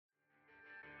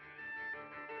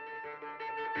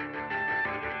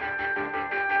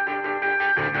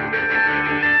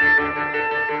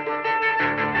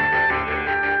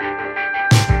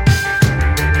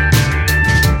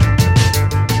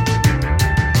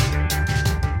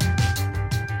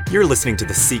You're listening to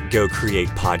the Seek, Go, Create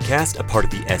podcast, a part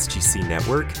of the SGC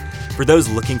network, for those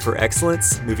looking for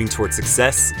excellence, moving toward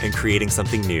success, and creating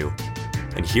something new.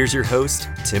 And here's your host,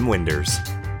 Tim Winders.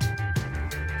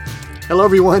 Hello,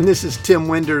 everyone. This is Tim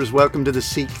Winders. Welcome to the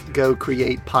Seek, Go,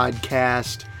 Create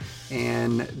podcast.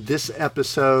 And this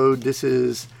episode, this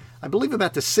is, I believe,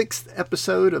 about the 6th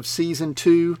episode of Season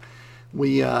 2.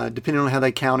 We, depending on how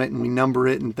they count it and we number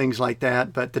it and things like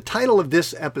that. But the title of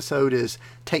this episode is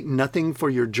Take Nothing for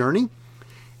Your Journey.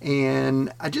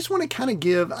 And I just want to kind of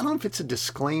give, I don't know if it's a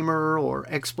disclaimer or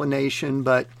explanation,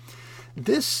 but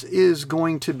this is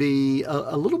going to be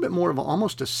a little bit more of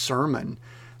almost a sermon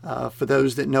for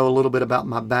those that know a little bit about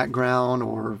my background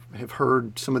or have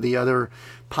heard some of the other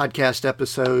podcast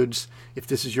episodes. If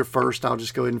this is your first, I'll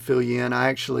just go ahead and fill you in. I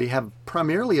actually have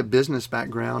primarily a business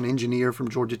background, engineer from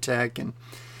Georgia Tech, and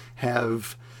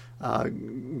have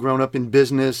grown up in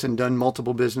business and done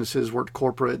multiple businesses, worked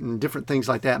corporate and different things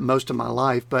like that most of my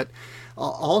life, but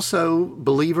also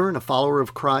believer and a follower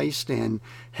of Christ, and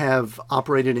have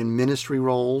operated in ministry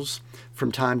roles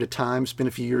from time to time, spent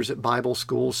a few years at Bible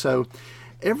school. So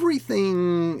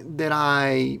everything that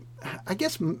I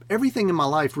guess everything in my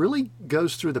life really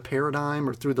goes through the paradigm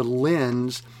or through the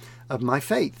lens of my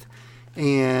faith.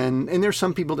 And there's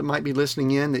some people that might be listening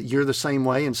in that you're the same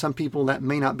way, and some people that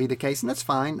may not be the case, and that's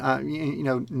fine.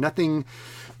 Nothing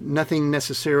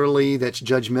necessarily that's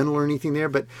judgmental or anything there.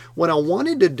 But what I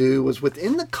wanted to do was,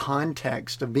 within the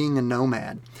context of being a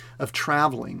nomad, of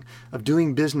traveling, of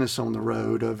doing business on the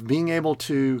road, of being able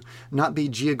to not be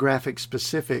geographic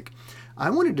specific, I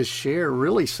wanted to share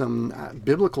really some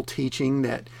biblical teaching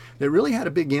that really had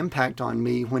a big impact on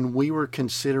me when we were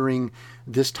considering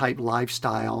this type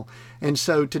lifestyle. And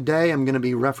so today I'm going to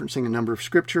be referencing a number of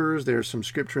scriptures. There's some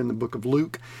scripture in the book of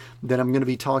Luke that I'm going to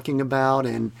be talking about,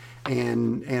 and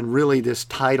really this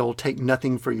title, Take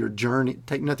Nothing for Your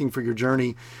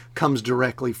Journey, comes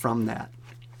directly from that.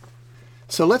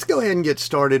 So let's go ahead and get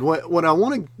started. What I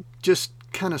want to just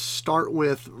kind of start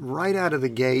with right out of the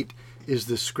gate is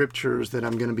the scriptures that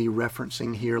I'm going to be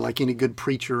referencing here. Like any good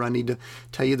preacher, I need to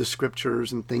tell you the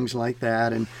scriptures and things like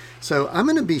that. And so I'm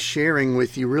going to be sharing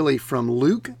with you really from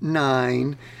Luke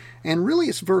 9, and really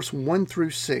it's verse 1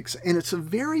 through 6. And it's a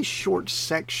very short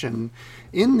section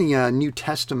in the New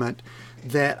Testament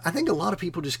that I think a lot of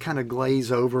people just kind of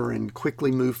glaze over and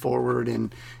quickly move forward.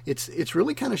 And it's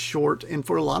really kind of short. And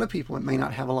for a lot of people, it may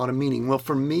not have a lot of meaning. Well,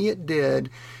 for me, it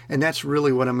did. And that's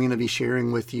really what I'm going to be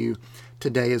sharing with you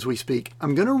today as we speak.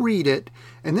 I'm going to read it,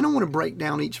 and then I want to break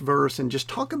down each verse and just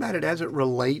talk about it as it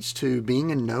relates to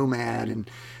being a nomad and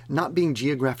not being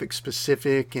geographic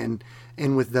specific and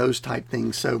with those type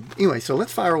things. So anyway, so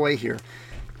let's fire away here.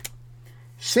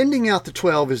 Sending out the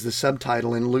 12 is the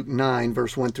subtitle in Luke 9,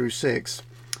 verse 1 through 6.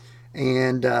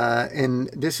 And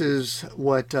this is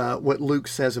what Luke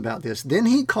says about this. Then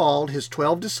he called his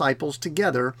 12 disciples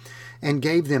together and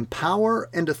gave them power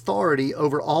and authority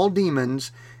over all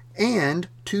demons and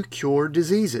to cure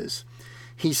diseases.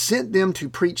 He sent them to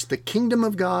preach the kingdom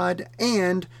of God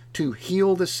and to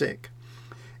heal the sick.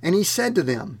 And he said to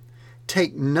them,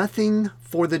 Take nothing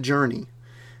for the journey,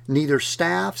 neither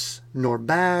staffs, nor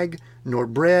bag, nor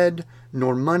bread,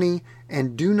 nor money,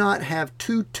 and do not have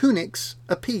 2 tunics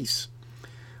apiece.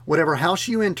 Whatever house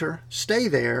you enter, stay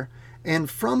there, and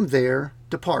from there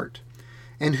depart.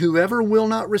 And whoever will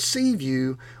not receive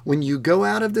you when you go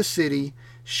out of the city,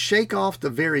 shake off the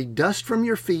very dust from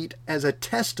your feet as a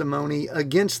testimony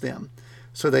against them.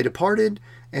 So they departed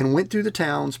and went through the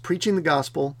towns, preaching the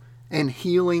gospel and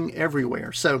healing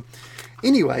everywhere. So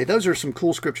anyway, those are some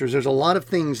cool scriptures. There's a lot of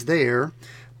things there,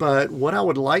 but what I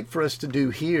would like for us to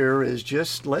do here is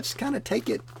just let's kind of take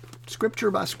it scripture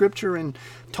by scripture and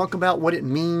talk about what it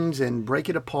means and break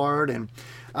it apart. And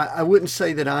I wouldn't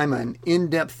say that I'm an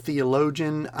in-depth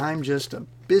theologian. I'm just a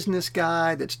business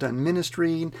guy that's done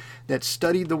ministry, that's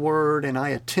studied the Word, and I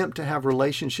attempt to have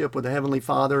relationship with the Heavenly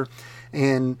Father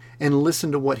and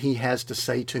listen to what He has to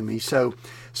say to me. So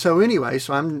anyway,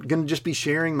 so I'm going to just be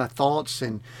sharing my thoughts,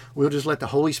 and we'll just let the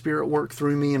Holy Spirit work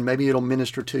through me, and maybe it'll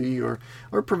minister to you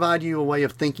or provide you a way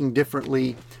of thinking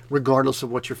differently, regardless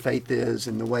of what your faith is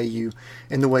and the way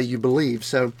you believe.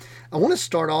 So I want to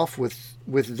start off with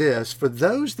this. For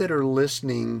those that are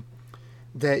listening,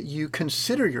 that you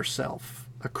consider yourself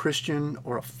a Christian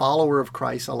or a follower of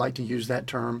Christ, I like to use that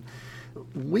term,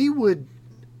 we would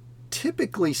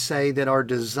typically say that our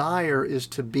desire is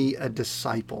to be a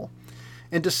disciple.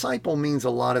 And disciple means a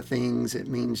lot of things. It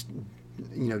means,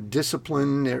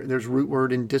 discipline. There's root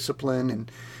word in discipline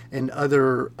and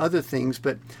other things,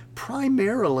 but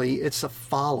primarily it's a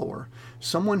follower,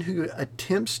 someone who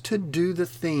attempts to do the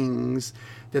things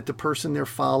that the person they're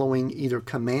following either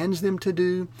commands them to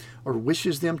do or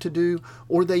wishes them to do,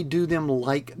 or they do them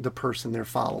like the person they're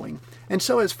following. And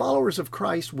so as followers of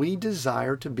Christ, we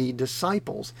desire to be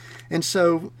disciples. And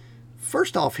so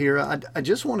first off here, I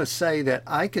just want to say that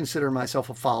I consider myself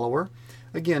a follower.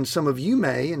 Again, some of you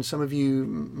may, and some of you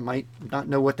might not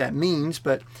know what that means,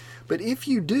 but if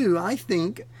you do, I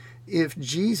think if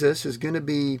Jesus is going to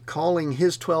be calling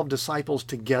his 12 disciples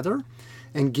together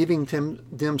and giving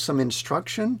them some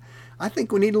instruction, I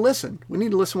think we need to listen. We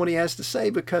need to listen to what he has to say,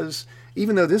 because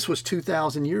even though this was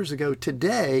 2,000 years ago,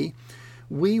 today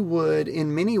we would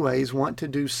in many ways want to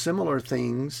do similar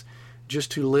things just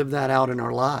to live that out in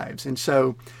our lives. And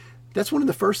so that's one of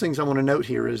the first things I want to note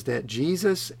here, is that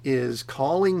Jesus is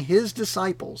calling his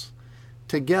disciples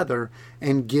together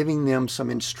and giving them some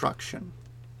instruction.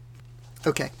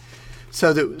 Okay.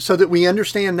 So that we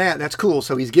understand that's cool.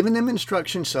 So he's giving them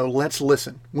instruction, so let's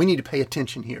listen. We need to pay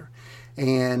attention here.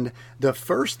 And the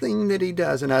first thing that he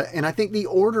does, and I think the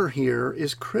order here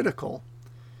is critical.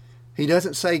 He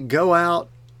doesn't say go out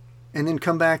and then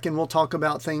come back and we'll talk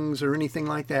about things or anything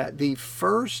like that. The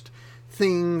first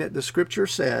thing that the scripture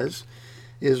says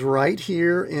is right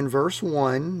here in verse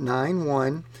 1,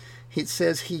 9:1. It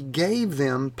says he gave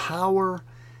them power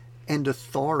and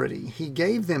authority. He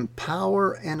gave them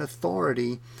power and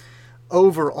authority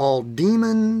over all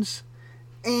demons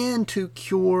and to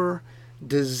cure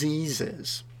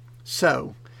diseases.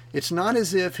 So it's not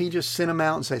as if he just sent them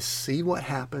out and said, see what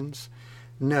happens.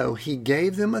 No, he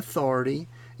gave them authority.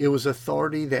 It was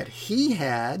authority that he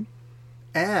had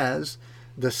as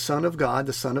the Son of God,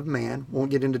 the Son of Man.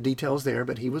 Won't get into details there,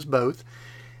 but he was both.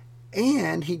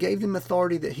 And he gave them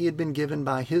authority that he had been given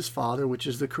by his Father, which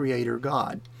is the Creator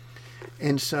God.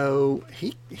 And so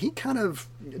he kind of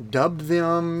dubbed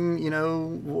them,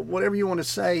 whatever you want to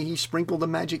say. He sprinkled the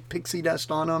magic pixie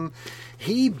dust on them.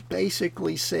 He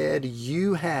basically said,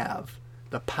 you have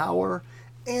the power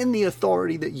and the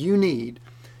authority that you need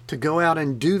to go out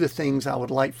and do the things I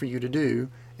would like for you to do.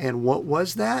 And what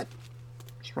was that?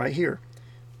 It's right here.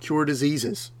 Cure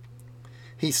diseases.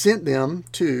 He sent them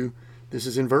to, this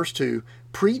is in verse 2,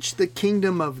 preach the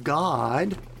kingdom of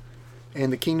God.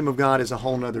 And the kingdom of God is a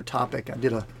whole nother topic. I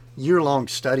did a year-long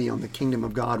study on the kingdom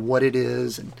of God, what it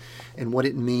is and what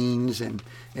it means. And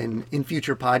in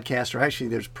future podcasts, or actually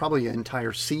there's probably an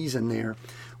entire season there,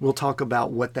 we'll talk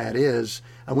about what that is.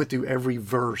 I went through every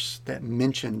verse that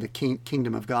mentioned the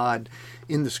kingdom of God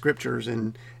in the scriptures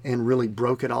and really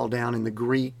broke it all down in the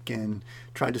Greek and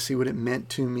tried to see what it meant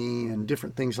to me and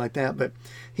different things like that. But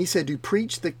he said to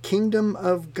preach the kingdom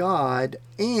of God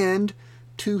and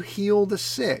to heal the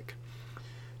sick.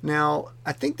 Now,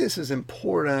 I think this is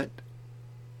important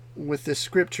with this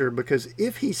scripture, because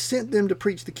if he sent them to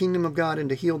preach the kingdom of God and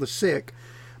to heal the sick,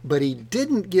 but he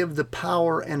didn't give the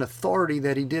power and authority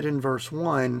that he did in verse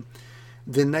 1,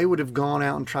 then they would have gone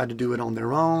out and tried to do it on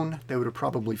their own. They would have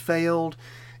probably failed.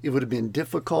 It would have been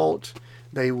difficult.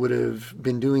 They would have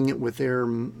been doing it with their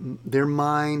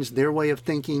minds, their way of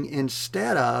thinking,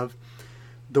 instead of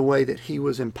the way that he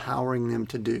was empowering them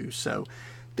to do. So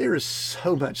there is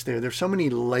so much there. There's so many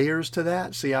layers to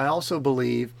that. See, I also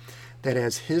believe that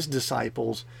as his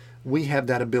disciples, we have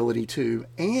that ability too.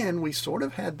 And we sort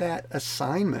of had that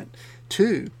assignment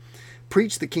to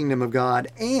preach the kingdom of God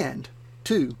and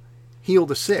to heal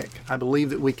the sick. I believe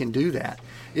that we can do that.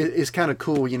 It's kind of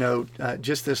cool,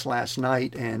 just this last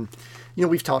night. And,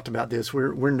 we've talked about this.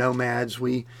 We're nomads.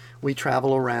 We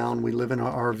travel around. We live in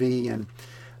our RV. And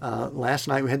last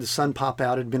night we had the sun pop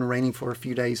out. It had been raining for a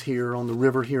few days here on the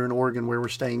river here in Oregon, where we're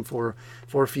staying for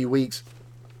a few weeks.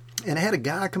 And I had a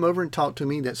guy come over and talk to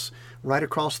me that's right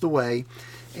across the way.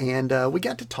 And we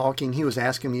got to talking. He was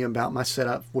asking me about my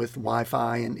setup with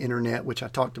Wi-Fi and internet, which I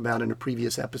talked about in a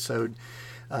previous episode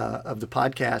of the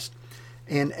podcast.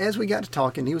 And as we got to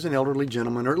talking, he was an elderly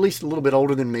gentleman, or at least a little bit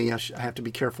older than me. I have to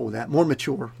be careful with that. More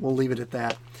mature. We'll leave it at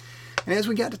that. And as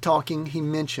we got to talking, he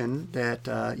mentioned that,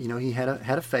 he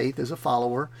had a faith as a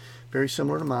follower, very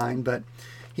similar to mine, but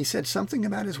he said something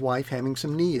about his wife having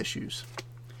some knee issues.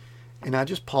 And I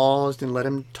just paused and let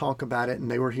him talk about it, and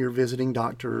they were here visiting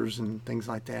doctors and things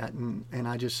like that. And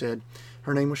I just said,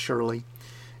 her name was Shirley.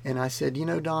 And I said,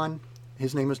 Don,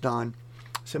 his name was Don.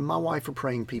 I said, my wife are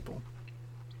praying people.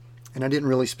 And I didn't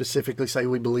really specifically say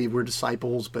we believe we're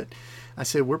disciples, but I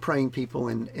said we're praying people,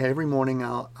 and every morning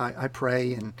I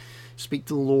pray and speak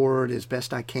to the Lord as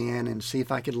best I can and see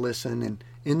if I could listen. And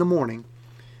in the morning,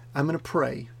 I'm going to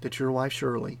pray that your wife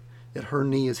Shirley, that her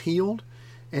knee is healed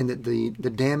and that the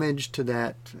damage to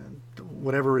that,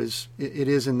 whatever it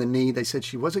is in the knee, they said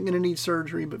she wasn't going to need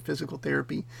surgery, but physical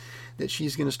therapy, that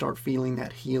she's going to start feeling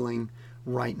that healing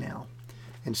right now.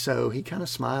 And so he kind of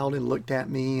smiled and looked at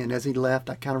me, and as he left,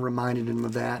 I kind of reminded him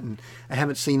of that. And I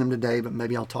haven't seen him today, but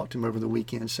maybe I'll talk to him over the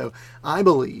weekend. So I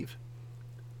believe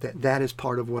that that is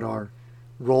part of what our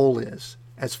role is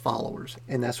as followers.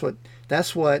 And that's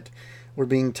what we're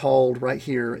being told right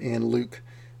here in Luke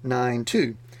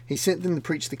 9:2. He sent them to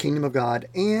preach the kingdom of God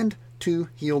and to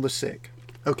heal the sick.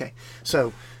 Okay,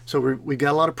 so we've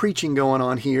got a lot of preaching going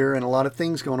on here and a lot of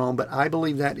things going on, but I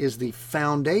believe that is the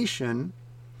foundation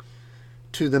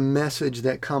to the message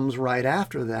that comes right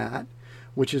after that,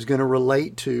 which is going to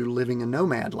relate to living a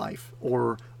nomad life,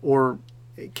 or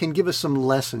it can give us some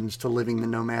lessons to living the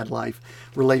nomad life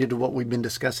related to what we've been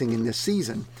discussing in this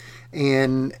season.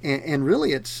 And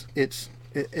really it's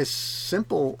as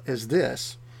simple as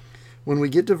this. When we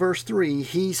get to verse 3,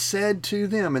 he said to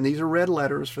them, and these are red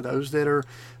letters for those that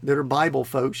are Bible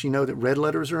folks, you know that red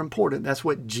letters are important. That's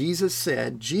what Jesus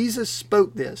said. Jesus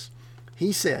spoke this.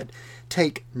 He said,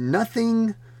 "Take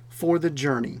nothing for the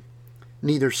journey,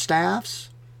 neither staffs,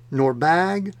 nor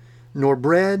bag, nor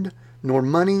bread, nor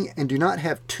money, and do not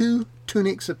have 2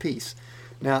 tunics apiece."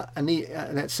 Now,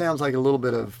 that sounds like a little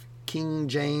bit of King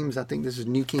James. I think this is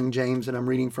New King James that I'm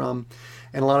reading from.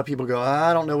 And a lot of people go,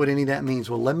 "I don't know what any of that means."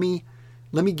 Well, let me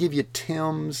give you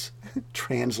Tim's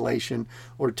translation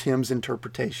or Tim's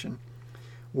interpretation.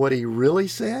 What he really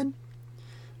said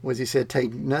was, he said,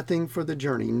 take nothing for the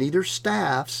journey, neither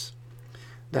staffs.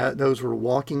 Those were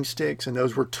walking sticks, and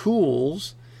those were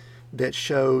tools that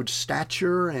showed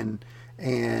stature and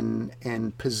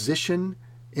position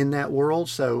in that world.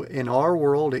 So in our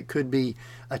world, it could be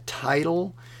a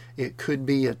title, it could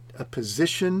be a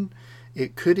position,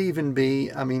 it could even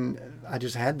be, I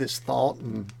just had this thought,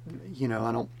 and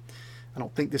I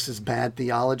don't think this is bad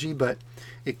theology, but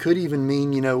it could even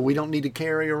mean, we don't need to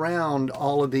carry around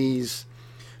all of these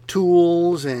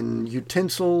tools and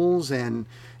utensils and,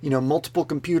 multiple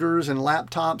computers and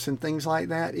laptops and things like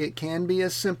that. It can be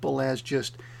as simple as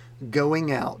just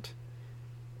going out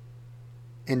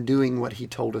and doing what he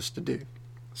told us to do.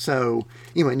 So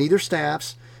anyway, neither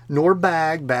staffs, nor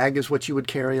bag. Bag is what you would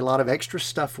carry a lot of extra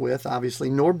stuff with, obviously.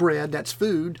 Nor bread, that's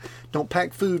food. Don't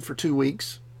pack food for 2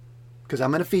 weeks, because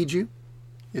I'm going to feed you,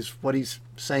 is what he's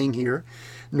saying here.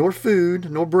 Nor food,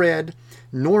 nor bread,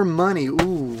 nor money.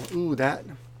 Ooh, that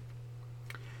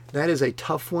is a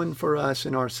tough one for us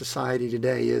in our society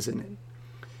today, isn't it?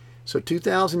 So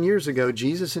 2,000 years ago,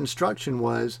 Jesus' instruction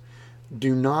was,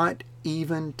 do not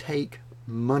even take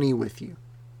money with you.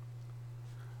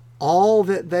 All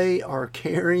that they are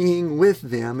carrying with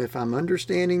them, if I'm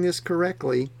understanding this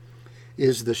correctly,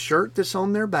 is the shirt that's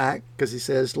on their back, because he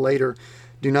says later,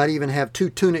 do not even have 2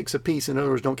 tunics apiece. In other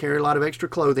words, don't carry a lot of extra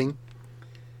clothing.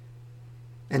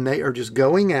 And they are just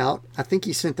going out. I think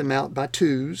he sent them out by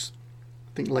twos.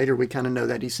 I think later we kind of know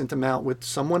that he sent them out with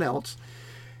someone else.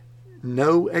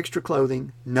 No extra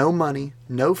clothing, no money,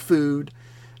 no food,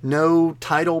 no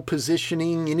title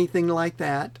positioning, anything like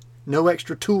that. No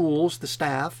extra tools, the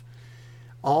staff.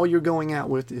 All you're going out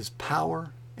with is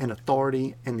power and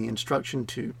authority and the instruction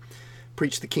to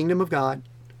preach the kingdom of God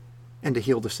and to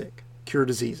heal the sick, cure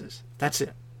diseases. That's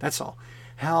it. That's all.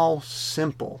 How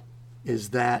simple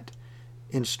is that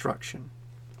instruction?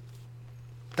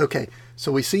 Okay,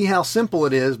 so we see how simple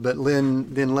it is, but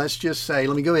then let's just say,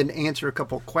 let me go ahead and answer a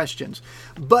couple of questions.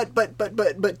 But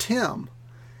Tim,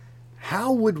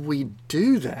 how would we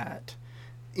do that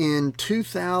in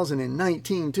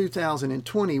 2019,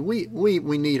 2020?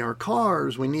 We need our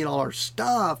cars, we need all our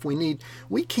stuff, we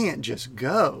can't just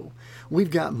go.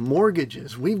 We've got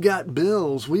mortgages, we've got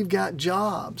bills, we've got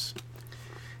jobs.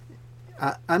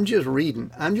 I'm just reading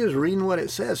what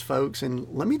it says, folks, and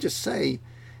let me just say,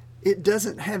 it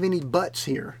doesn't have any buts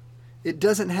here. It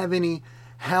doesn't have any,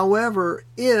 however,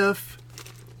 if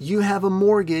you have a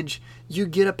mortgage, you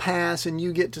get a pass and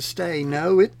you get to stay.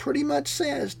 No, it pretty much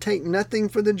says, take nothing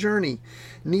for the journey,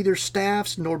 neither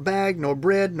staffs, nor bag, nor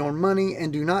bread, nor money,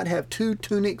 and do not have 2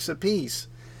 tunics apiece.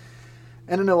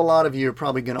 And I know a lot of you are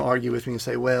probably going to argue with me and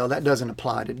say, well, that doesn't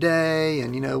apply today,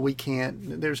 and we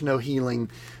can't, there's no healing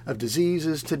of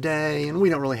diseases today, and we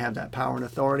don't really have that power and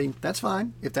authority. That's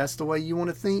fine. If that's the way you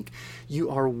want to think, you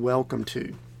are welcome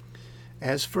to.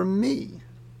 As for me,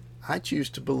 I choose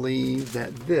to believe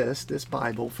that this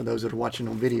Bible, for those that are watching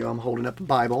on video, I'm holding up a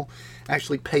Bible,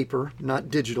 actually paper, not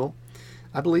digital.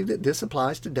 I believe that this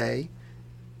applies today,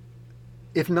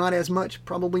 if not as much,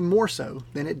 probably more so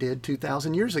than it did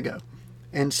 2,000 years ago.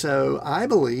 And so I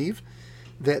believe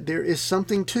that there is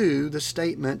something to the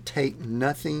statement, take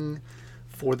nothing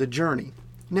for the journey.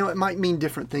 Now, it might mean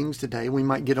different things today. We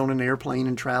might get on an airplane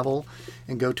and travel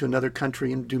and go to another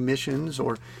country and do missions,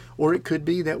 or it could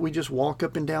be that we just walk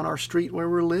up and down our street where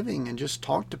we're living and just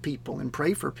talk to people and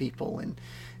pray for people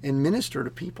and minister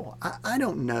to people. I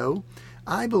don't know.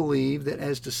 I believe that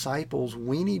as disciples,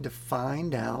 we need to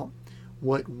find out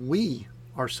what we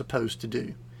are supposed to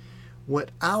do,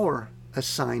 what our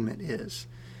assignment is,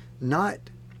 not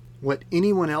what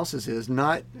anyone else's is,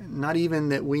 not even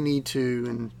that we need to,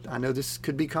 and I know this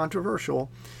could be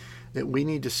controversial, that we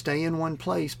need to stay in one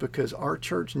place because our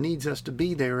church needs us to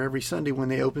be there every Sunday when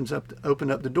they open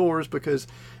up the doors, because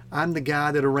I'm the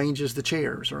guy that arranges the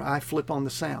chairs or I flip on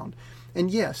the sound. And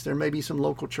yes, there may be some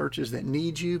local churches that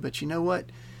need you, but you know what?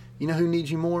 You know who needs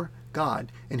you more?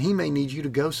 God. And He may need you to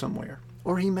go somewhere,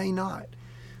 or He may not.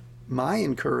 My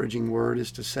encouraging word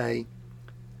is to say,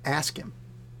 ask Him.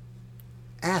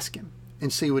 Ask Him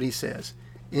and see what He says.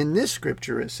 In this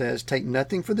scripture it says, take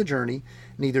nothing for the journey,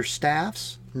 neither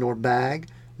staffs, nor bag,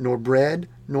 nor bread,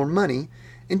 nor money,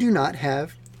 and do not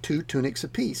have 2 tunics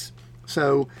apiece.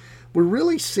 So we're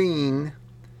really seeing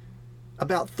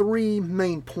about 3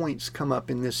 main points come up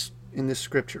in this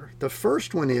scripture. The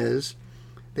first one is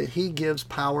that He gives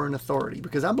power and authority,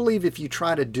 because I believe if you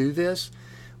try to do this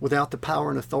without the power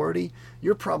and authority,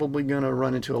 you're probably going to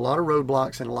run into a lot of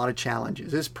roadblocks and a lot of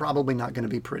challenges. It's probably not going to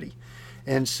be pretty.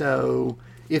 And so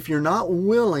if you're not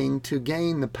willing to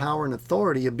gain the power and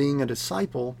authority of being a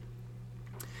disciple,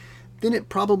 then it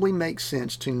probably makes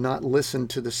sense to not listen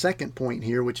to the second point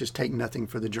here, which is take nothing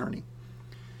for the journey.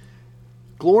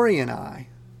 Gloria and I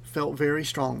felt very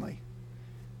strongly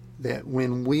that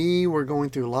when we were going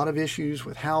through a lot of issues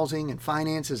with housing and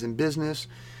finances and business,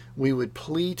 we would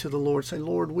plead to the Lord, say,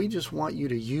 Lord, we just want you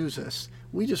to use us.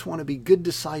 We just want to be good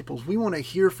disciples. We want to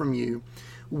hear from you.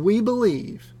 We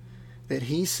believe that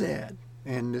He said,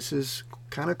 and this is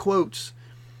kind of quotes,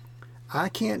 I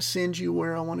can't send you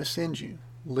where I want to send you,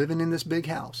 living in this big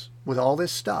house with all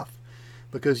this stuff,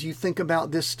 because you think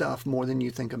about this stuff more than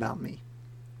you think about me.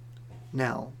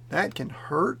 Now, that can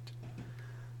hurt.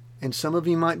 And some of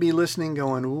you might be listening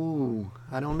going, ooh,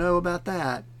 I don't know about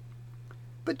that.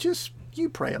 But just you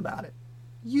pray about it.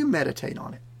 You meditate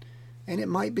on it. And it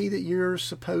might be that you're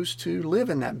supposed to live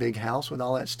in that big house with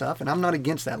all that stuff. And I'm not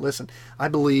against that. Listen, I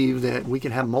believe that we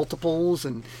can have multiples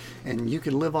and you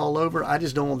can live all over. I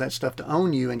just don't want that stuff to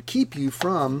own you and keep you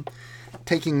from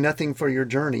taking nothing for your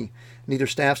journey, neither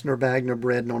staffs, nor bag, nor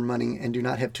bread, nor money, and do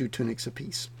not have 2 tunics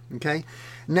apiece. Okay?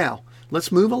 Now,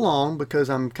 let's move along, because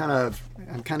I'm kind of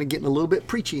getting a little bit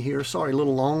preachy here. Sorry, a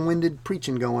little long-winded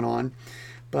preaching going on.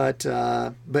 But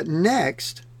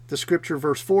next, the scripture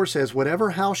verse 4 says,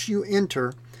 whatever house you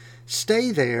enter,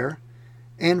 stay there,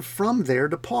 and from there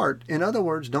depart. In other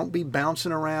words, don't be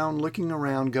bouncing around, looking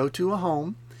around. Go to a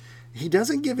home. He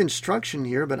doesn't give instruction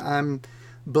here, but I'm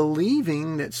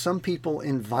believing that some people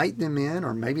invite them in,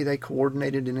 or maybe they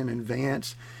coordinated it in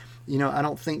advance. You know, I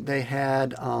don't think they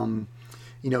had,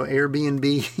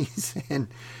 Airbnbs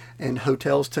and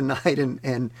hotels tonight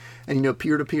and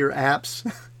peer-to-peer apps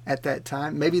at that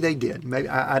time. Maybe they did. Maybe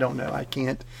I don't know. I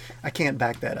can't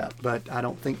back that up. But I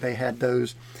don't think they had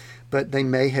those. But they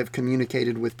may have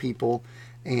communicated with people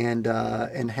and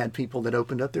had people that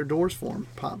opened up their doors for them,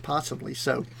 possibly.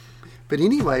 So, but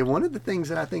anyway, one of the things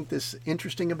that I think that's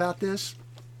interesting about this,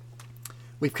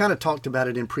 we've kind of talked about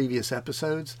it in previous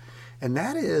episodes, and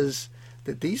that is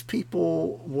that these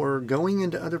people were going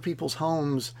into other people's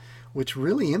homes, which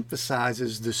really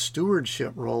emphasizes the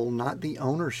stewardship role, not the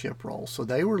ownership role. So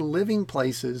they were living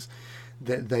places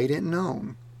that they didn't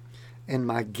own. And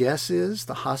my guess is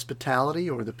the hospitality,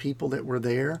 or the people that were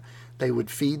there, they would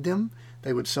feed them.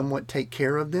 They would somewhat take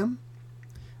care of them.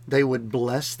 They would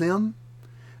bless them.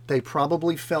 They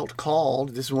probably felt called.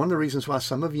 This is one of the reasons why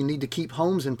some of you need to keep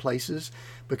homes in places,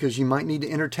 because you might need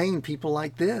to entertain people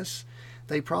like this.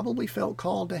 They probably felt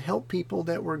called to help people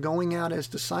that were going out as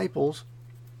disciples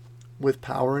with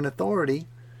power and authority,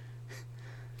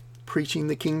 preaching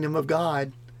the kingdom of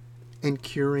God and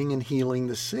curing and healing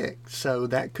the sick. So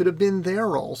that could have been their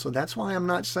role. So that's why I'm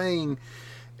not saying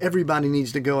everybody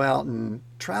needs to go out and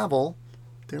travel.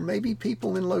 There may be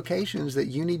people in locations that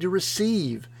you need to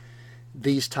receive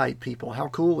these type people. How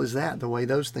cool is that, the way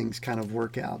those things kind of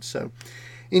work out? So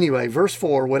anyway, verse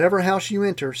 4, whatever house you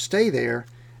enter, stay there,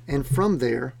 and from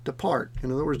there depart.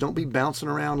 In other words, don't be bouncing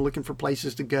around looking for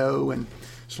places to go and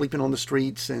sleeping on the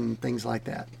streets and things like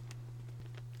that.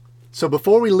 So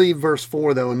before we leave verse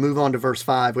 4, though, and move on to verse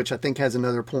 5, which I think has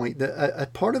another point, a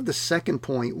part of the second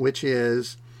point, which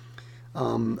is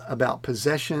about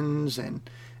possessions and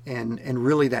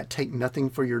really that take nothing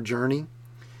for your journey,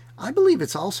 I believe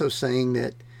it's also saying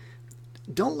that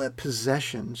don't let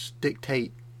possessions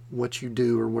dictate what you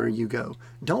do or where you go.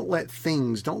 Don't let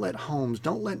things, don't let homes,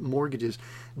 don't let mortgages,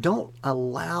 don't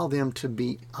allow them to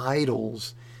be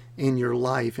idols in your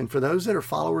life. And for those that are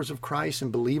followers of Christ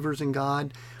and believers in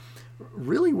God,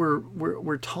 really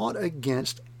we're taught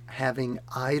against having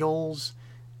idols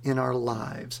in our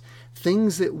lives,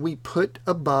 things that we put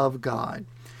above God.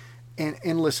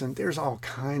 And listen, there's all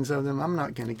kinds of them. I'm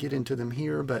not going to get into them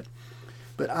here, but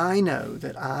I know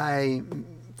that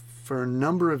for a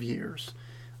number of years,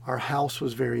 our house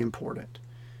was very important,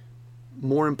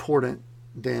 more important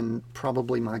than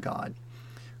probably my God.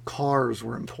 Cars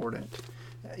were important.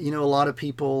 You know, a lot of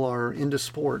people are into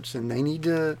sports, and they need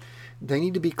to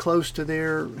be close to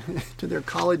their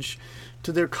college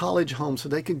home, so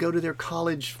they could go to their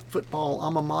college football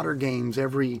alma mater games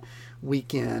every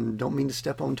weekend. Don't mean to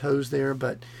step on toes there,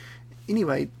 but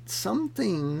anyway, some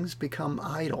things become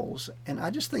idols, and I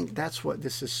just think that's what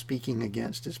this is speaking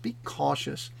against, is be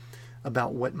cautious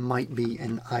about what might be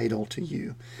an idol to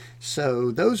you. So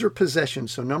those are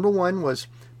possessions. So number one was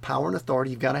power and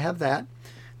authority. You've got to have that.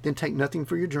 Then take nothing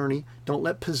for your journey. Don't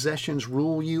let possessions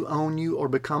rule you, own you, or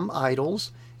become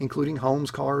idols, including homes,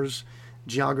 cars,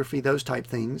 geography, those type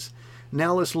things.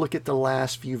 Now let's look at the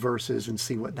last few verses and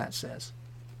see what that says.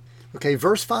 Okay,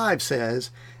 verse 5 says,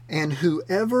 "And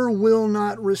whoever will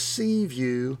not receive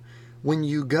you when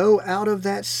you go out of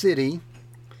that city,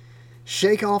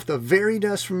 shake off the very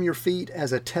dust from your feet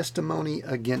as a testimony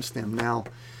against them." Now,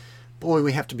 boy,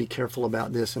 we have to be careful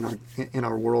about this in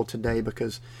our world today,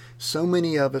 because so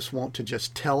many of us want to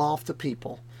just tell off the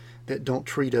people that don't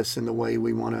treat us in the way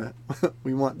we want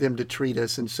them to treat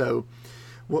us. And so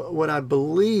what I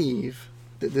believe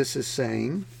that this is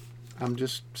saying, I'm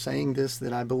just saying this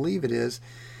that I believe it is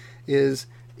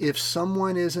if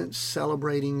someone isn't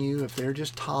celebrating you, if they're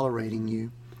just tolerating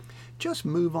you, just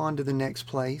move on to the next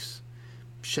place.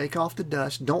 Shake off the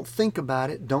dust. Don't think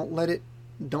about it. Don't let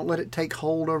it take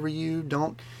hold over you.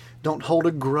 Don't hold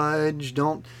a grudge.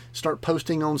 Don't start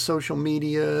posting on social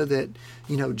media that,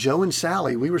 Joe and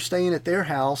Sally, we were staying at their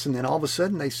house, and then all of a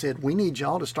sudden they said, we need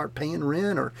y'all to start paying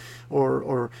rent,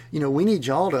 or we need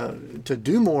y'all to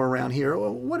do more around here,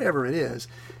 or whatever it is.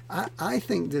 I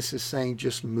think this is saying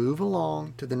just move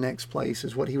along to the next place,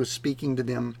 is what he was speaking to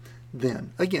them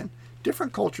then. Again,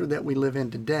 different culture that we live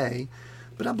in today,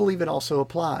 but I believe it also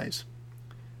applies.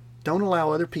 Don't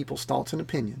allow other people's thoughts and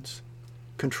opinions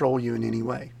control you in any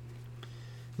way.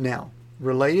 Now,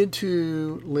 related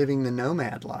to living the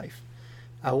nomad life,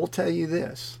 I will tell you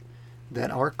this, that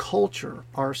our culture,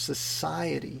 our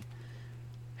society,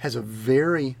 has a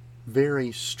very,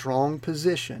 very strong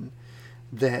position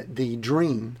that the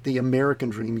dream, the American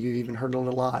dream, you've even heard it a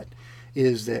lot,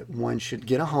 is that one should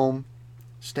get a home,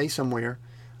 stay somewhere,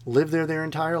 live there their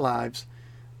entire lives,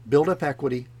 build up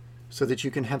equity so that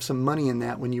you can have some money in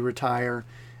that when you retire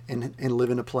and live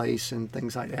in a place and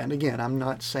things like that. And again, I'm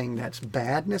not saying that's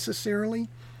bad necessarily.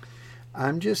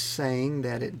 I'm just saying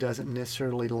that it doesn't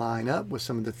necessarily line up with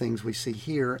some of the things we see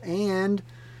here, and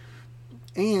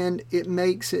it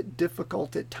makes it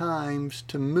difficult at times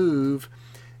to move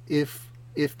if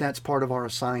that's part of our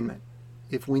assignment.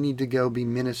 If we need to go be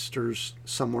ministers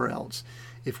somewhere else,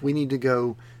 if we need to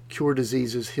go cure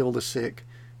diseases, heal the sick,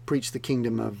 preach the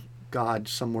kingdom of God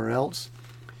somewhere else,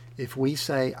 if we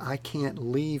say, I can't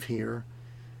leave here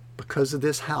because of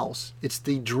this house, it's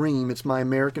the dream, it's my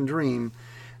American dream,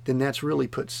 then that's really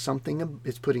putting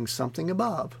something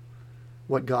above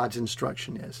what God's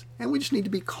instruction is. And we just need to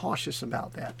be cautious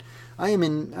about that. I am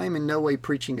in no way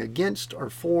preaching against or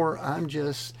for, I'm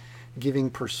just giving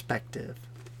perspective.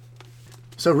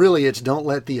 So really, it's don't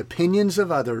let the opinions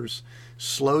of others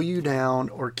slow you down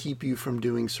or keep you from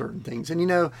doing certain things.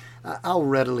 And I'll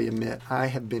readily admit, I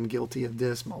have been guilty of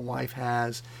this. My wife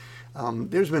has.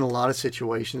 There's been a lot of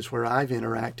situations where I've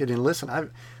interacted. And listen,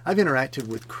 I've interacted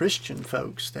with Christian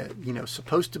folks that,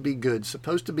 supposed to be good,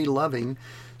 supposed to be loving.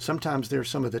 Sometimes they're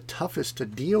some of the toughest to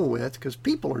deal with because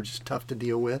people are just tough to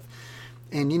deal with.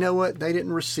 And you know what? They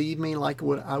didn't receive me like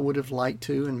what I would have liked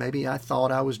to. And maybe I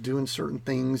thought I was doing certain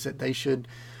things that they should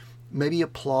maybe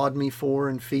applaud me for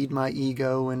and feed my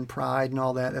ego and pride and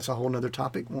all that. That's a whole nother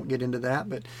topic. Won't get into that.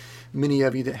 But many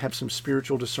of you that have some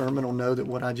spiritual discernment will know that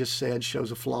what I just said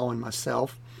shows a flaw in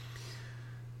myself.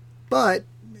 But,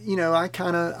 I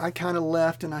kind of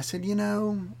left and I said,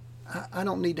 I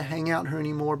don't need to hang out here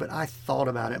anymore, but I thought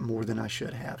about it more than I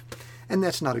should have. And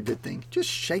that's not a good thing. Just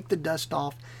shake the dust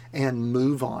off and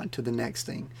move on to the next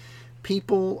thing.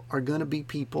 People are going to be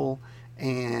people,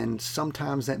 and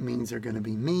sometimes that means they're going to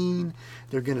be mean.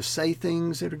 They're going to say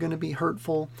things that are going to be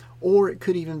hurtful, or it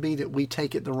could even be that we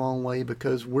take it the wrong way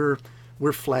because we're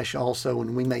flesh also,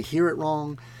 and we may hear it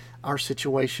wrong. our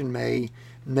situation may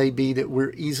be that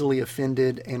we're easily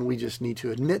offended, and we just need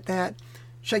to admit that,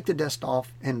 shake the dust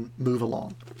off, and move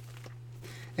along.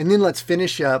 And then let's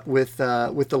finish up with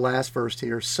the last verse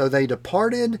here. So they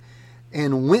departed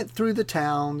and went through the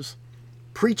towns,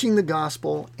 preaching the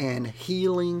gospel and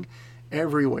healing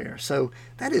everywhere. So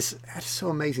that's so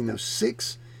amazing. Those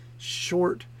 6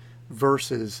 short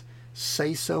verses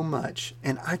say so much,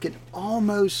 and I could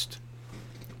almost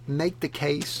make the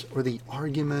case or the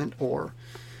argument or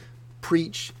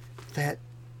preach that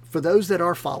for those that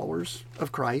are followers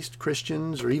of Christ,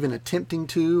 Christians, or even attempting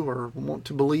to or want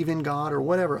to believe in God or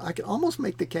whatever, I could almost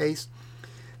make the case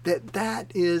that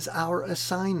that is our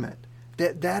assignment,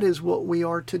 that is what we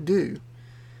are to do,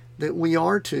 that we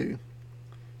are to,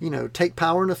 take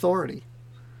power and authority,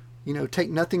 take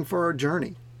nothing for our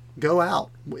journey, go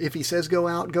out. If he says go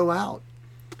out, go out.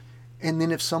 And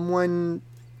then if someone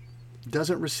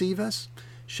doesn't receive us,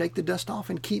 shake the dust off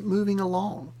and keep moving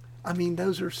along. I mean,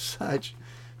 those are such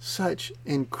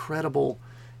incredible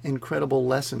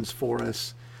lessons for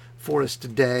us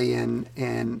today,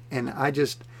 and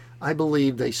I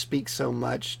believe they speak so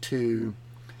much to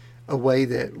a way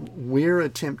that we're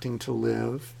attempting to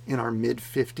live in our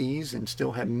mid-50s and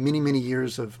still have many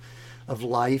years of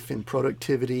life and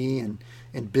productivity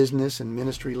and business and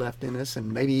ministry left in us,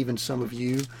 and maybe even some of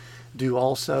you do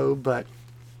also. But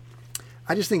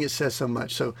I just think it says so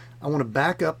much. So I want to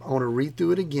back up. I want to read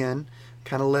through it again,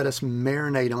 kind of let us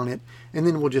marinate on it, and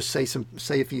then we'll just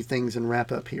say a few things and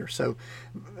wrap up here. So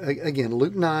again,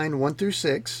 Luke 9, 1 through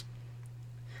 6.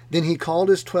 Then he called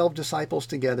his 12 disciples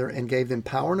together and gave them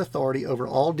power and authority over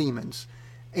all demons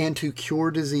and to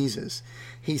cure diseases.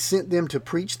 He sent them to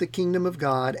preach the kingdom of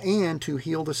God and to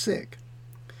heal the sick.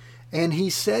 And he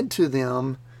said to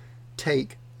them,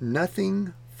 take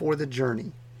nothing for the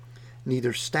journey,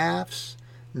 neither staffs,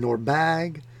 nor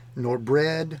bag, nor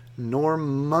bread, nor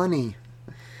money.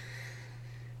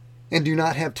 And do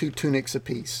not have 2 tunics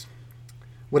apiece.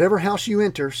 Whatever house you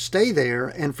enter, stay there,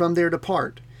 and from there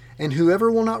depart. And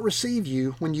whoever will not receive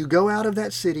you, when you go out of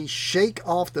that city, shake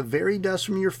off the very dust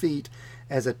from your feet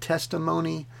as a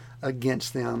testimony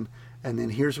against them. And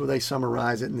then here's where they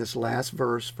summarize it in this last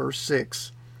verse, verse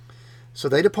 6. So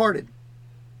they departed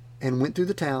and went through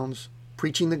the towns,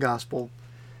 preaching the gospel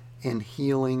and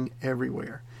healing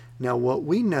everywhere. Now, what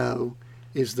we know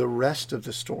is the rest of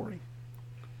the story.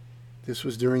 This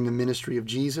was during the ministry of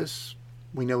Jesus.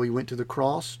 We know he went to the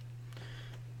cross,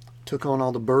 took on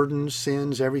all the burdens,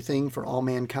 sins, everything for all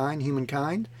mankind,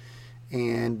 humankind,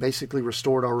 and basically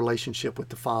restored our relationship with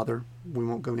the Father. We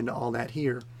won't go into all that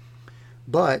here.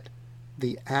 But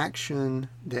the action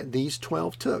that these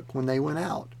 12 took when they went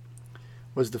out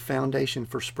was the foundation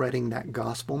for spreading that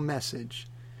gospel message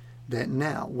that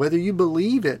now, whether you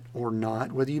believe it or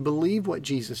not, whether you believe what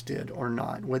Jesus did or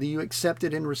not, whether you accept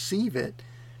it and receive it,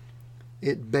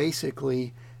 it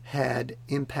basically had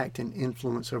impact and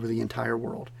influence over the entire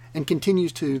world and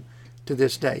continues to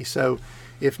this day. So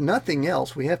if nothing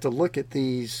else, we have to look at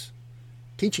these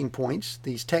teaching points,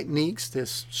 these techniques,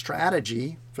 this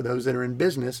strategy for those that are in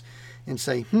business and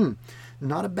say,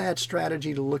 not a bad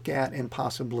strategy to look at and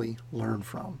possibly learn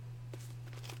from.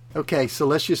 Okay, so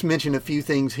let's just mention a few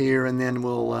things here, and then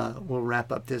we'll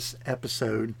wrap up this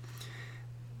episode.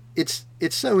 It's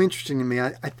so interesting to me.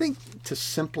 I think to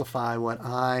simplify what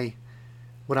I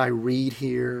read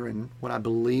here and what I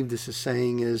believe this is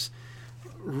saying is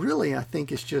really, I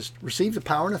think it's just receive the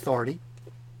power and authority,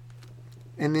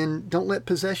 and then don't let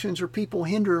possessions or people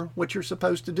hinder what you're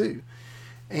supposed to do.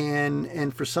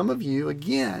 And for some of you,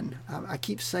 again, I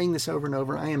keep saying this over and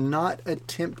over, I am not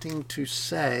attempting to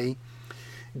say,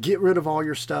 get rid of all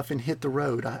your stuff and hit the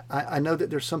road. I know that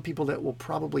there's some people that will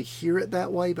probably hear it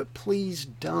that way, but please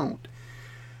don't.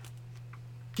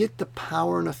 Get the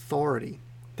power and authority.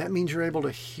 That means you're able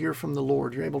to hear from the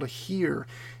Lord. You're able to hear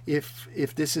if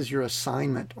this is your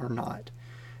assignment or not.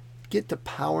 Get the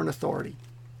power and authority.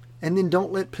 And then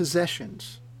don't let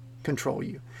possessions control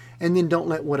you. And then don't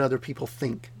let what other people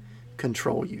think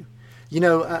control you. You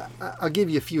know, I'll give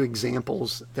you a few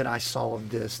examples that I saw of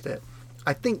this that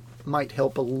I think might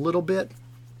help a little bit.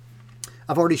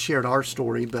 I've already shared our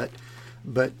story, but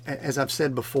as I've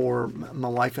said before, my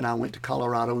wife and I went to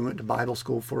Colorado. We went to Bible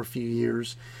school for a few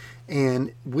years,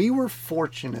 and we were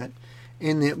fortunate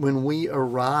in that when we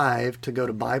arrived to go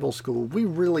to Bible school, we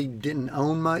really didn't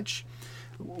own much.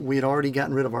 We had already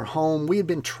gotten rid of our home. We had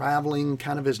been traveling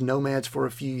kind of as nomads for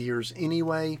a few years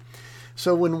anyway.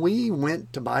 So when we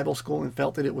went to Bible school and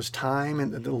felt that it was time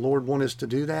and that the Lord wanted us to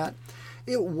do that,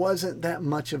 it wasn't that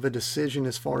much of a decision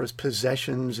as far as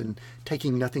possessions and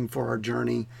taking nothing for our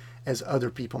journey as other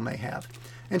people may have.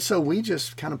 And so we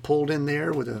just kind of pulled in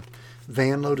there with a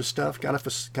van load of stuff, got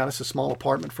us a small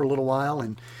apartment for a little while,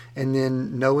 and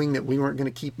then knowing that we weren't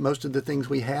going to keep most of the things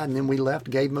we had, and then we left,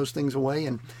 gave most things away,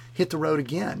 and hit the road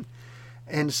again.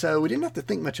 And so we didn't have to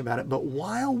think much about it. But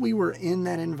while we were in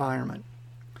that environment,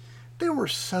 there were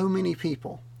so many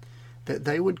people that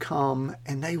they would come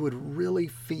and they would really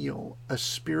feel a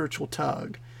spiritual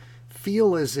tug,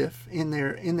 feel as if in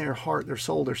their heart, their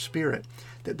soul, their spirit,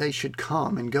 that they should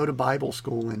come and go to Bible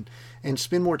school and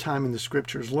spend more time in the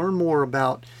Scriptures, learn more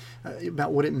about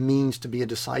what it means to be a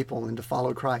disciple and to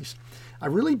follow Christ. I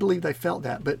really believe they felt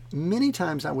that, but many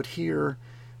times I would hear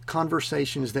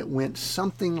conversations that went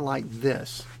something like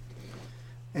this,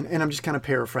 and I'm just kind of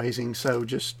paraphrasing, so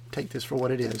just take this for what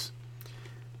it is.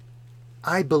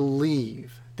 I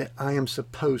believe that I am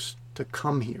supposed to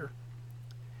come here.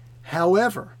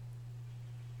 However,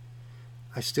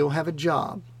 I still have a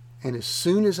job, and as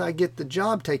soon as I get the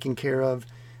job taken care of,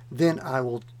 then I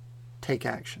will take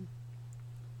action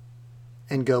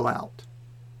and go out.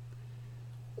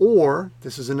 Or,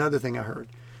 this is another thing I heard,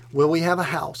 well, we have a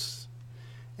house,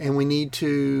 and we need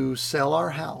to sell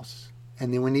our house,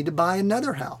 and then we need to buy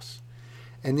another house.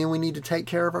 And then we need to take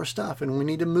care of our stuff, and we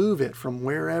need to move it from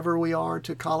wherever we are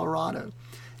to Colorado.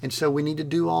 And so we need to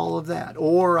do all of that.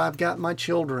 Or I've got my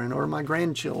children or my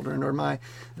grandchildren or my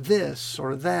this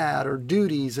or that or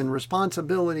duties and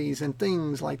responsibilities and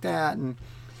things like that.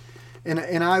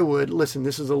 And I would, listen,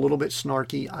 this is a little bit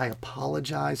snarky. I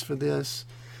apologize for this.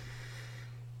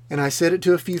 And I said it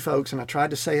to a few folks, and I tried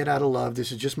to say it out of love.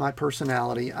 This is just my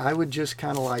personality. I would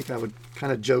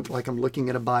kind of joke like I'm looking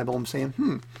at a Bible. I'm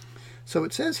saying, so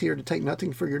it says here to take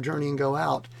nothing for your journey and go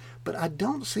out, but I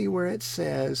don't see where it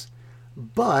says,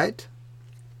 but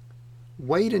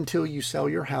wait until you sell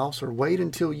your house or wait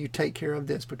until you take care of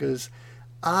this, because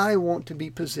I want to be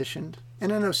positioned,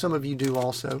 and I know some of you do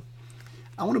also.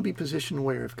 I want to be positioned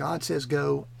where if God says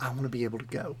go, I want to be able to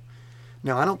go.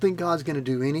 Now, I don't think God's going to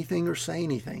do anything or say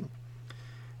anything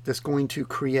that's going to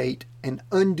create an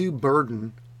undue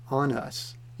burden on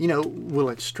us. You know, will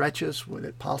it stretch us? Will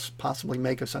it possibly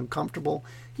make us uncomfortable?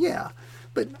 Yeah,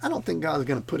 but I don't think God's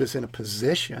going to put us in a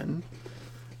position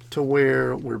to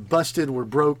where we're busted, we're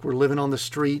broke, we're living on the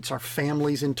streets, our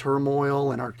family's in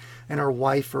turmoil, and our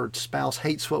wife or spouse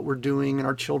hates what we're doing, and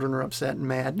our children are upset and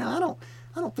mad. No,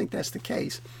 I don't think that's the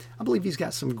case. I believe He's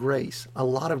got some grace, a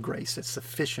lot of grace that's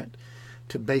sufficient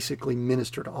to basically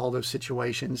minister to all those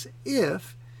situations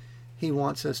if He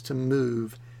wants us to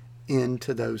move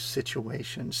into those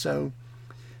situations.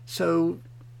 So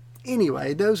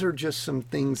anyway, those are just some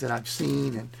things that I've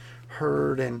seen and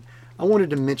heard, and I wanted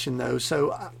to mention those.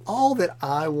 So all that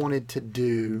I wanted to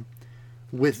do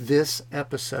with this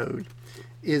episode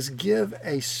is give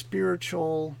a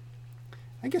spiritual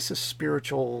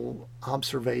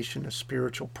observation, a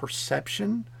spiritual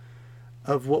perception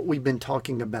of what we've been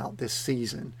talking about this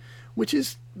season, which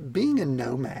is being a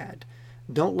nomad.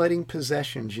 Don't letting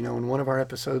possessions, in one of our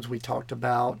episodes we talked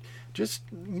about just,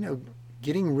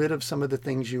 getting rid of some of the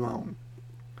things you own.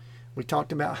 We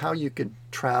talked about how you could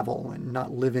travel and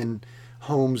not live in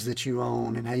homes that you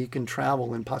own, and how you can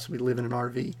travel and possibly live in an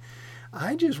RV.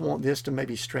 I just want this to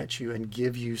maybe stretch you and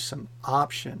give you some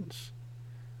options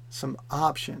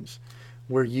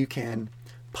where you can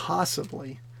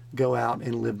possibly go out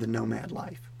and live the nomad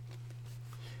life.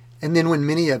 And then when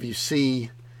many of you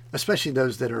see, especially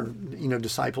those that are,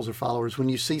 disciples or followers, when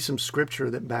you see some scripture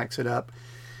that backs it up,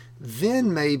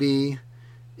 then maybe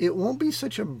it won't be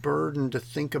such a burden to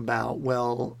think about,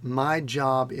 well, my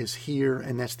job is here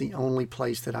and that's the only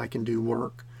place that I can do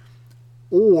work.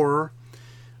 Or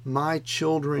my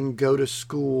children go to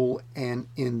school and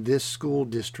in this school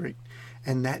district,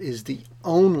 and that is the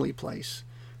only place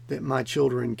that my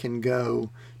children can go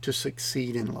to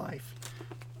succeed in life.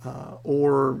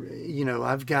 Or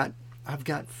I've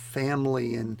got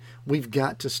family and we've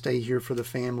got to stay here for the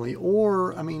family.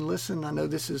 Or, listen, I know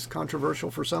this is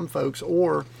controversial for some folks.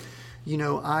 Or,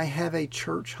 I have a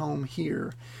church home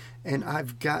here and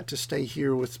I've got to stay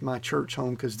here with my church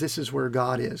home because this is where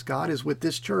God is. God is with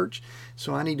this church,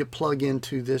 so I need to plug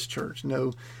into this church.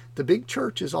 No, the big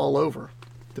church is all over.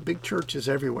 The big church is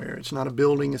everywhere. It's not a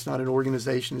building. It's not an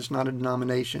organization. It's not a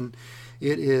denomination.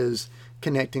 It is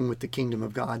connecting with the kingdom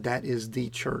of God. That is the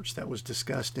church that was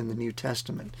discussed in the New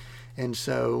Testament. And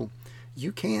so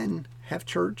you can have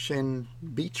church and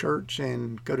be church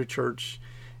and go to church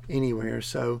anywhere.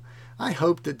 So I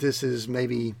hope that this is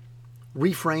maybe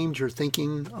reframed your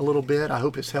thinking a little bit. I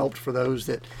hope it's helped for those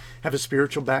that have a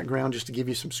spiritual background, just to give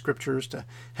you some scriptures to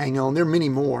hang on. There are many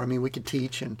more. We could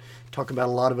teach and talk about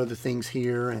a lot of other things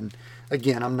here, and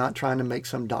again, I'm not trying to make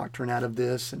some doctrine out of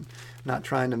this and not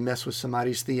trying to mess with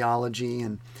somebody's theology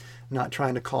and not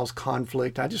trying to cause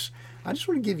conflict. I just want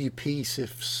to give you peace.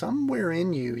 If somewhere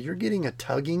in you, you're getting a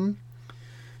tugging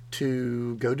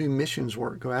to go do missions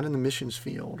work, go out in the missions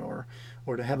field, or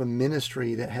to have a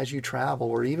ministry that has you travel,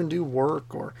 or even do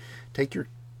work, or take your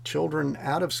children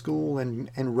out of school and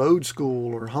road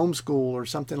school or homeschool or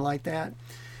something like that,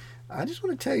 I just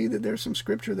want to tell you that there's some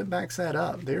scripture that backs that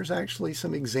up. There's actually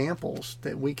some examples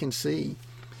that we can see.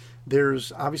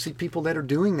 There's obviously people that are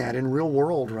doing that in real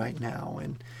world right now,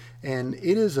 and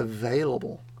it is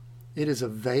available. It is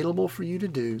available for you to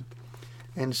do.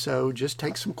 And so just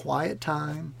take some quiet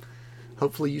time.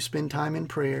 Hopefully you spend time in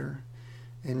prayer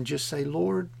and just say,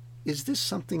 Lord, is this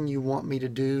something you want me to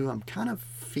do? I'm kind of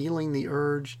feeling the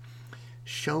urge.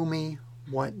 Show me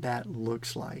what that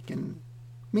looks like. And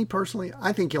me personally,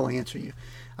 I think he'll answer you.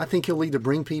 I think he'll either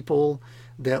bring people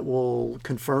that will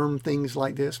confirm things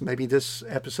like this. Maybe this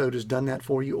episode has done that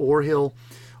for you, or he'll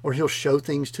show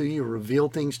things to you, or reveal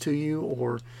things to you,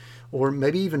 or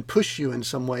maybe even push you in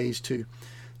some ways to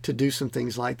do some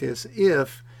things like this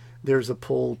if there's a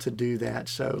pull to do that.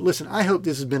 So listen, I hope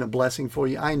this has been a blessing for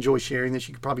you. I enjoy sharing this.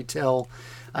 You can probably tell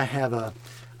I have a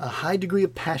high degree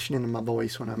of passion in my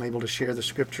voice when I'm able to share the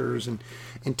scriptures and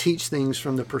teach things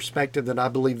from the perspective that I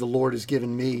believe the Lord has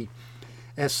given me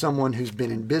as someone who's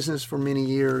been in business for many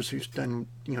years, who's done,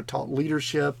 taught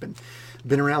leadership and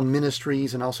been around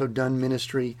ministries and also done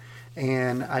ministry.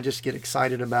 And I just get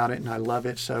excited about it and I love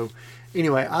it. So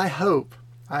anyway, I hope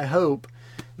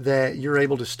that you're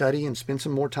able to study and spend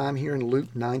some more time here in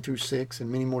Luke 9 through 6 and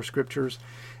many more scriptures.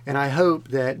 And I hope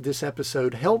that this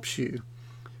episode helps you,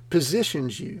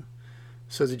 positions you,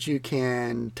 so that you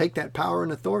can take that power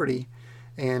and authority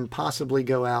and possibly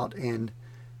go out and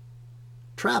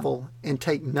travel and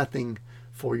take nothing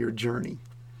for your journey.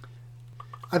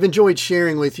 I've enjoyed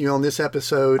sharing with you on this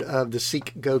episode of the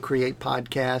Seek, Go, Create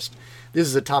podcast. This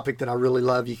is a topic that I really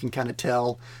love. You can kind of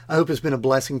tell. I hope it's been a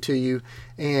blessing to you.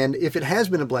 And if it has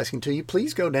been a blessing to you,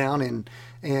 please go down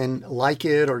and like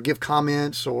it or give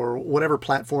comments or whatever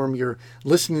platform you're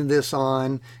listening to this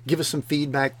on. Give us some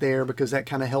feedback there because that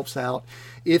kind of helps out.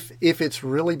 If it's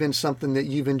really been something that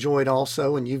you've enjoyed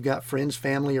also and you've got friends,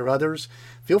 family, or others,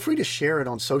 feel free to share it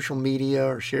on social media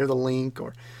or share the link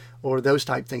or those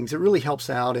type things. It really helps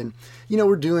out. And,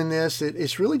 we're doing this.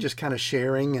 It's really just kind of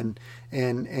sharing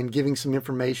and giving some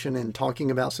information and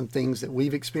talking about some things that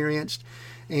we've experienced.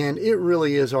 And it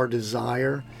really is our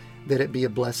desire that it be a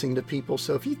blessing to people.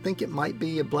 So if you think it might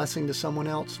be a blessing to someone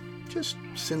else, just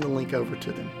send the link over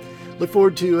to them. Look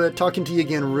forward to talking to you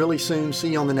again really soon.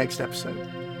 See you on the next episode.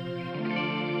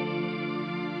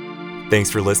 Thanks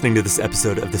for listening to this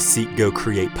episode of the Seek, Go,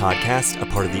 Create podcast, a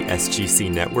part of the SGC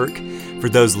network. For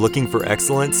those looking for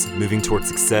excellence, moving towards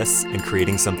success, and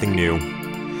creating something new.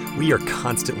 We are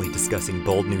constantly discussing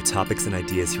bold new topics and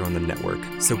ideas here on the network,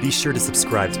 so be sure to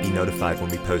subscribe to be notified when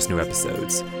we post new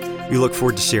episodes. We look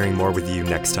forward to sharing more with you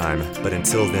next time, but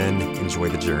until then, enjoy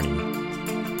the journey.